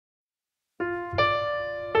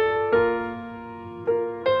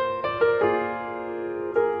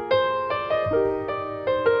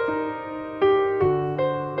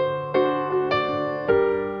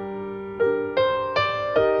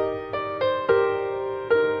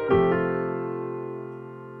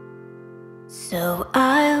So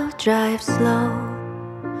I'll drive slow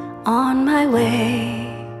on my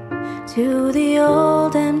way to the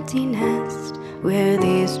old empty nest where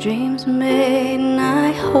these dreams were made, and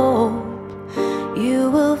I hope you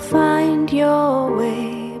will find your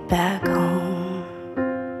way back home.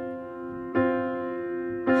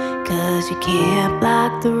 'Cause you can't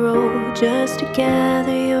block the road just to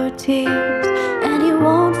gather your tears, and you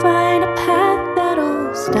won't find a path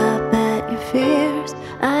that'll stop at your fears.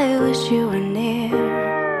 I wish you were near.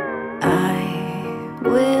 I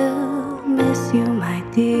will miss you, my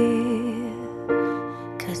dear.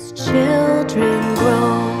 'Cause children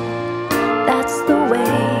grow, that's the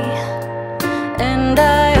way. And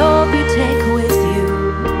I hope you take with you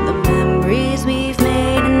the memories we've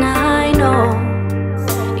made. And I know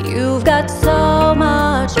you've got so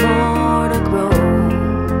much more to grow.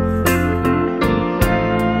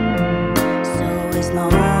 So as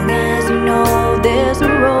long as you know there's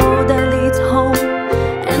a road that leads home,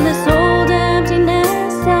 and this old empty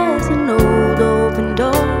nest has an old open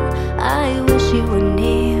door, I wish you were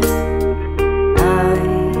near. I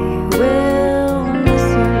will miss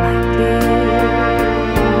you, my dear.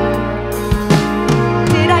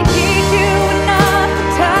 Did I teach you enough? The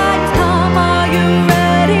time's come. Are you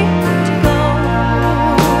ready to go?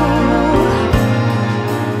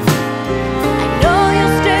 I know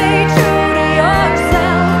you'll stay true to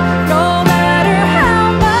yourself, no matter how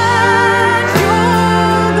much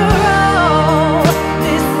you'll grow.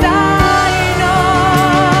 This I know.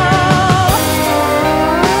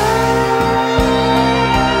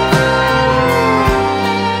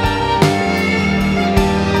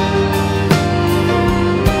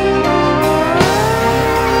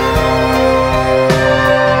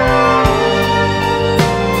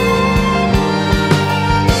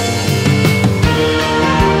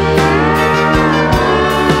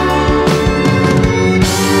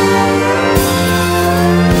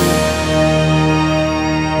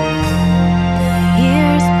 The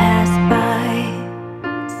years pass by,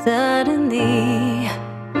 suddenly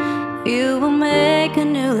you will make a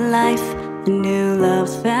new life, a new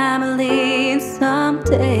love's family. And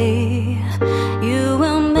someday you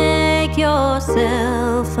will make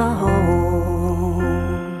yourself a home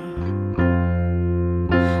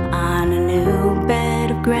on a new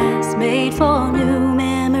bed of grass made for new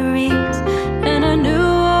memories, and a new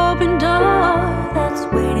open door that's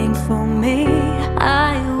waiting for me.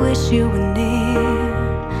 I wish you were near.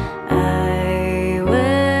 I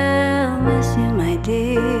will miss you, my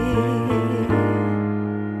dear.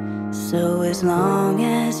 So as long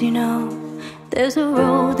as you know there's a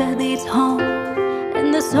road that leads home, and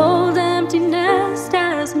this old empty nest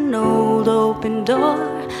has an old open door,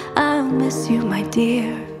 I'll miss you, my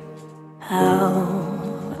dear.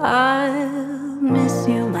 I'll miss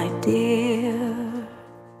you, my dear.